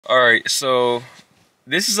Alright, so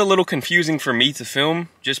this is a little confusing for me to film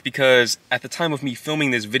just because at the time of me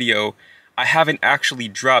filming this video, I haven't actually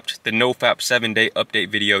dropped the NoFap 7-day update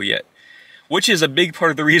video yet, which is a big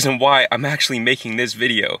part of the reason why I'm actually making this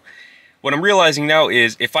video. What I'm realizing now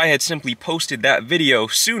is if I had simply posted that video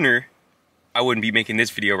sooner, I wouldn't be making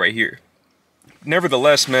this video right here.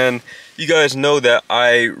 Nevertheless, man, you guys know that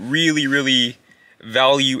I really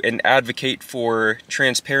value and advocate for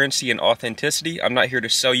transparency and authenticity. I'm not here to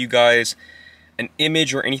sell you guys an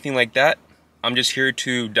image or anything like that. I'm just here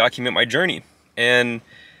to document my journey. And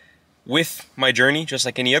with my journey, just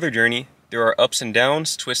like any other journey, there are ups and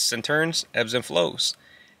downs, twists and turns, ebbs and flows.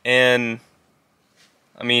 And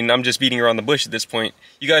I mean, I'm just beating around the bush at this point.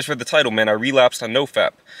 You guys read the title, man. I relapsed on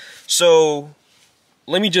NoFap. So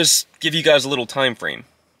let me just give you guys a little time frame.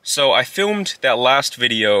 So I filmed that last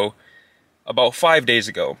video about 5 days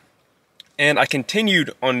ago, and I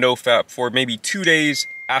continued on NoFap for maybe 2 days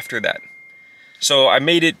after that. So I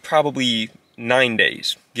made it probably 9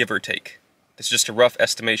 days, give or take. It's just a rough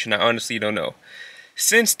estimation. I honestly don't know.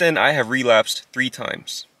 Since then, I have relapsed 3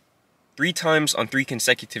 times. 3 times on 3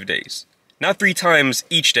 consecutive days. Not 3 times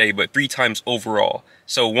each day, but 3 times overall.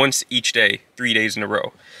 So once each day, 3 days in a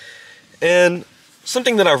row. And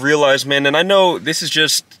something that I've realized, man, and I know this is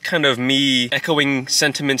just kind of me echoing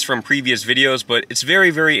sentiments from previous videos, but it's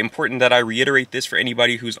very important that I reiterate this for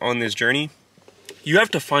anybody who's on this journey. You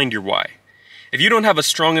have to find your why. If you don't have a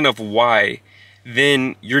strong enough why,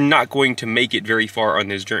 then you're not going to make it very far on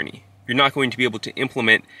this journey. You're not going to be able to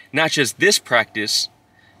implement not just this practice,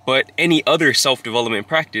 but any other self-development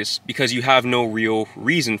practice because you have no real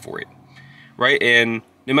reason for it, right? And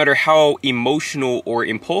no matter how emotional or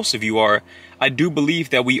impulsive you are, I do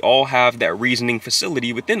believe that we all have that reasoning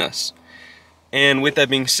facility within us. And with that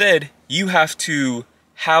being said, you have to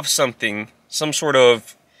have something, some sort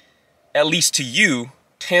of, at least to you,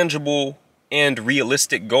 tangible and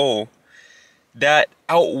realistic goal that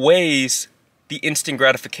outweighs the instant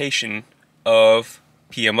gratification of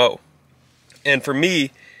PMO. And for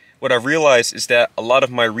me, what I've realized is that a lot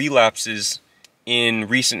of my relapses in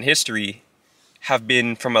recent history have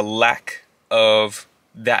been from a lack of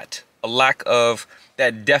that. A lack of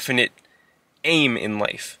that definite aim in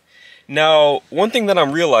life. Now, one thing that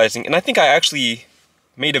I'm realizing, and I think I actually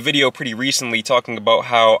made a video pretty recently talking about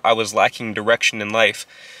how I was lacking direction in life.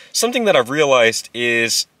 Something that I've realized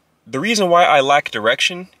is the reason why I lack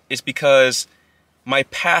direction is because my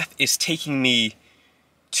path is taking me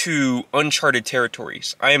to uncharted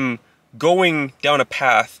territories. I'm going down a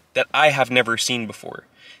path that I have never seen before.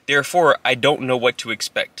 Therefore, I don't know what to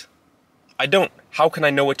expect. I don't. How can I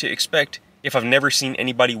know what to expect if I've never seen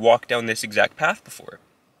anybody walk down this exact path before?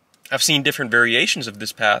 I've seen different variations of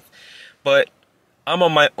this path, but I'm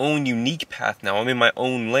on my own unique path now. I'm in my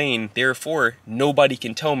own lane. Therefore, nobody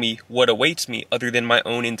can tell me what awaits me other than my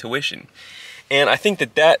own intuition. And I think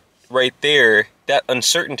that right there, that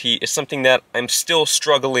uncertainty is something that I'm still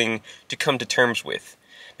struggling to come to terms with.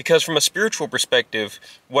 Because from a spiritual perspective,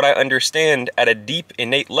 what I understand at a deep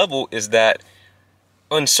innate level is that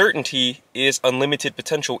uncertainty is unlimited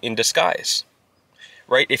potential in disguise,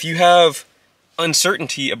 right? If you have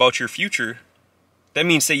uncertainty about your future, that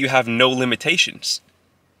means that you have no limitations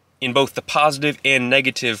in both the positive and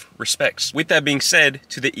negative respects. With that being said,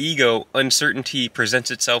 to the ego, uncertainty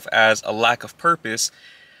presents itself as a lack of purpose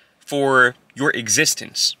for your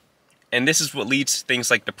existence. And this is what leads to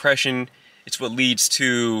things like depression. It's what leads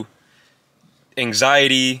to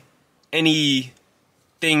anxiety, anything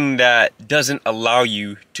that doesn't allow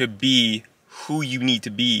you to be who you need to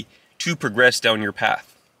be to progress down your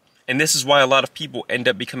path. And this is why a lot of people end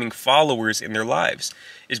up becoming followers in their lives,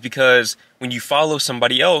 is because when you follow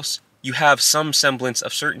somebody else, you have some semblance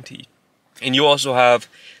of certainty. And you also have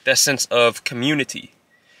that sense of community.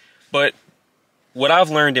 But what I've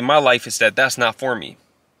learned in my life is that that's not for me.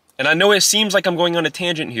 And I know it seems like I'm going on a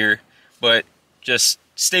tangent here, but just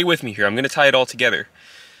stay with me here. I'm going to tie it all together.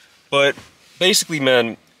 But basically,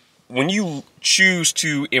 man, when you choose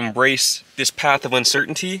to embrace this path of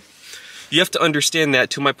uncertainty, you have to understand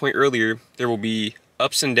that, to my point earlier, there will be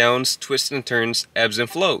ups and downs, twists and turns, ebbs and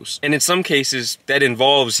flows. And in some cases, that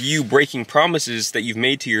involves you breaking promises that you've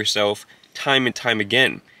made to yourself time and time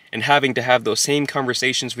again, and having to have those same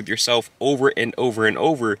conversations with yourself over and over and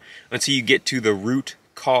over until you get to the root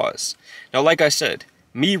cause. Now, like I said,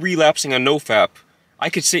 me relapsing on NoFap, I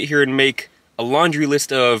could sit here and make a laundry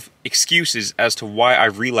list of excuses as to why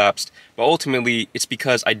I've relapsed, but ultimately it's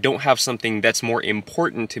because I don't have something that's more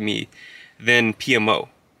important to me than PMO.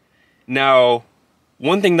 Now,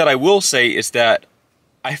 one thing that I will say is that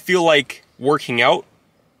I feel like working out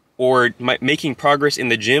or making progress in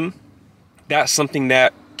the gym, that's something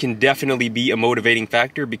that can definitely be a motivating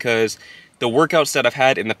factor, because the workouts that I've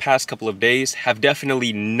had in the past couple of days have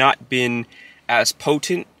definitely not been as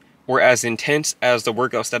potent or as intense as the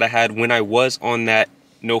workouts that I had when I was on that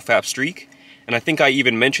NoFap streak. And I think I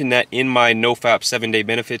even mentioned that in my NoFap 7-day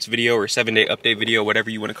benefits video, or 7-day update video, whatever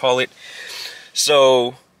you want to call it.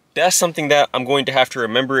 So that's something that I'm going to have to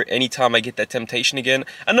remember anytime I get that temptation again.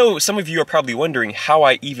 I know some of you are probably wondering how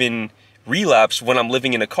I even relapse when I'm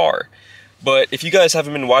living in a car. But if you guys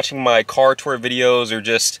haven't been watching my car tour videos, or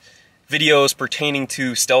just videos pertaining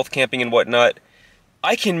to stealth camping and whatnot,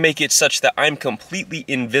 I can make it such that I'm completely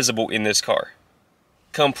invisible in this car.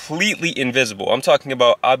 Completely invisible. I'm talking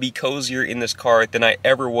about I'll be cozier in this car than I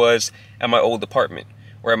ever was at my old apartment,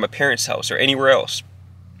 or at my parents' house, or anywhere else.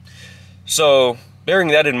 So, bearing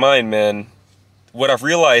that in mind, man, what I've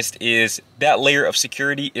realized is that layer of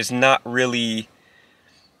security is not really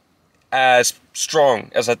as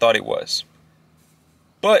strong as I thought it was.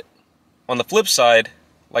 But on the flip side,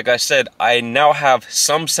 like I said, I now have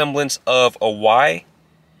some semblance of a why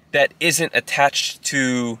that isn't attached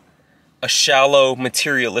to a shallow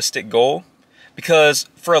materialistic goal. Because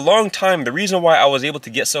for a long time, the reason why I was able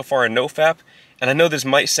to get so far in NoFap, and I know this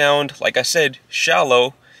might sound, like I said,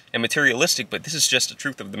 shallow and materialistic, but this is just the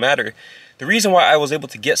truth of the matter. The reason why I was able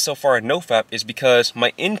to get so far in NoFap is because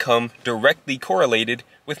my income directly correlated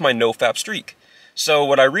with my NoFap streak. So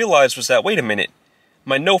what I realized was that, wait a minute,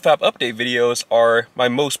 my NoFap update videos are my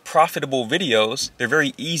most profitable videos. They're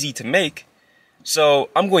very easy to make. So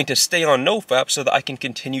I'm going to stay on NoFap so that I can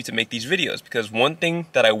continue to make these videos. Because one thing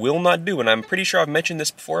that I will not do, and I'm pretty sure I've mentioned this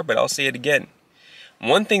before, but I'll say it again.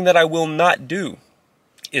 One thing that I will not do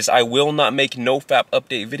is I will not make NoFap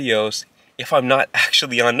update videos if I'm not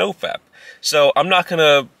actually on NoFap. So I'm not going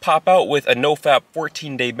to pop out with a NoFap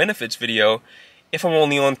 14-day benefits video if I'm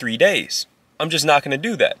only on 3 days. I'm just not going to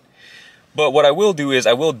do that. But what I will do is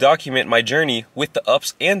I will document my journey with the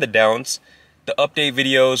ups and the downs. The update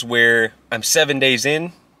videos where I'm 7 days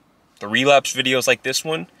in, the relapse videos like this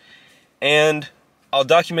one, and I'll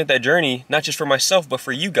document that journey not just for myself but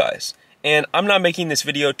for you guys. And I'm not making this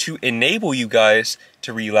video to enable you guys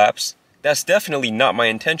to relapse. That's definitely not my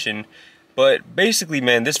intention. But basically,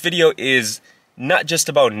 man, this video is not just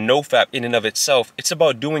about NoFap in and of itself. It's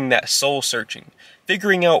about doing that soul searching,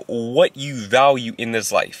 figuring out what you value in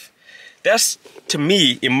this life. That's, to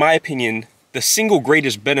me, in my opinion, the single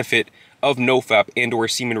greatest benefit of NoFap and or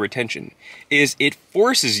semen retention, is it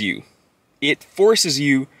forces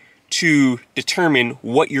you to determine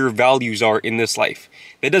what your values are in this life.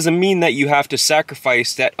 That doesn't mean that you have to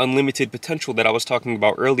sacrifice that unlimited potential that I was talking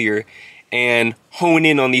about earlier and hone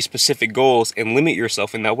in on these specific goals and limit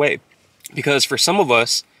yourself in that way. Because for some of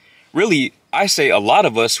us, really, I say a lot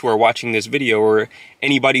of us who are watching this video, or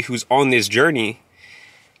anybody who's on this journey,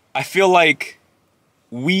 I feel like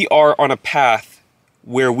we are on a path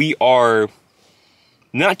where we are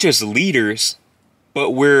not just leaders,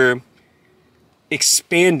 but we're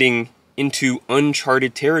expanding into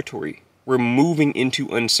uncharted territory. We're moving into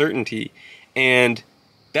uncertainty, and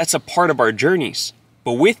that's a part of our journeys.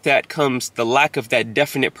 But with that comes the lack of that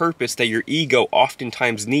definite purpose that your ego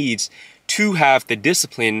oftentimes needs to have the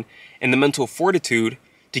discipline and the mental fortitude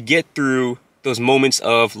to get through those moments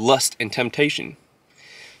of lust and temptation.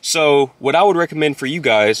 So what I would recommend for you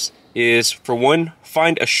guys is, for one,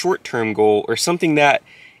 find a short-term goal, or something that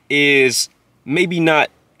is maybe not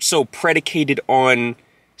so predicated on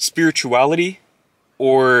spirituality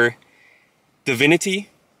or divinity,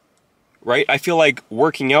 right? I feel like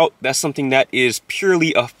working out, that's something that is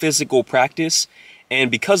purely a physical practice, and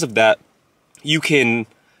because of that, you can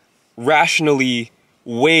rationally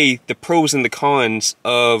weigh the pros and the cons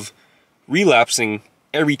of relapsing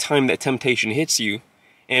every time that temptation hits you.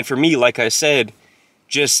 And for me, like I said,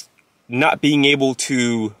 just not being able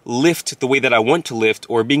to lift the way that I want to lift,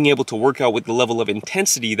 or being able to work out with the level of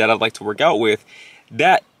intensity that I'd like to work out with,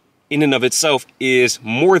 that in and of itself is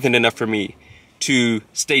more than enough for me to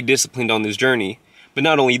stay disciplined on this journey. But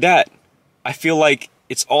not only that, I feel like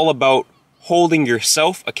it's all about holding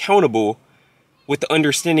yourself accountable with the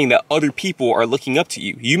understanding that other people are looking up to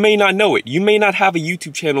you. You may not know it. You may not have a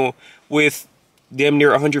YouTube channel with damn near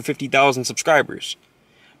 150,000 subscribers,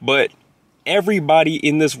 but everybody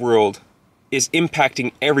in this world is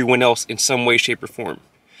impacting everyone else in some way, shape, or form,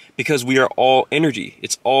 because we are all energy.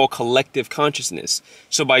 It's all collective consciousness.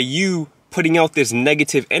 So by you putting out this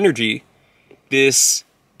negative energy, this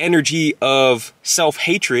energy of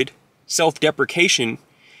self-hatred, self-deprecation,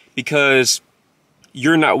 because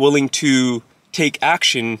you're not willing to take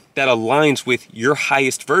action that aligns with your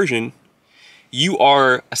highest version, you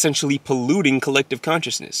are essentially polluting collective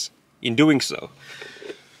consciousness in doing so.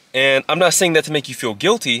 And I'm not saying that to make you feel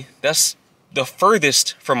guilty. That's the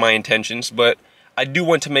furthest from my intentions, but I do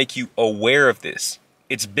want to make you aware of this.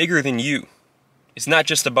 It's bigger than you. It's not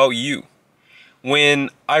just about you. When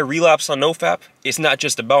I relapse on NoFap, it's not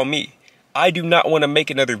just about me. I do not want to make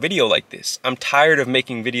another video like this. I'm tired of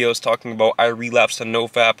making videos talking about I relapsed on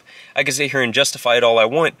NoFap. I can sit here and justify it all I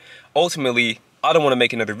want. Ultimately, I don't want to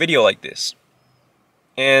make another video like this.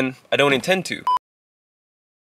 And I don't intend to.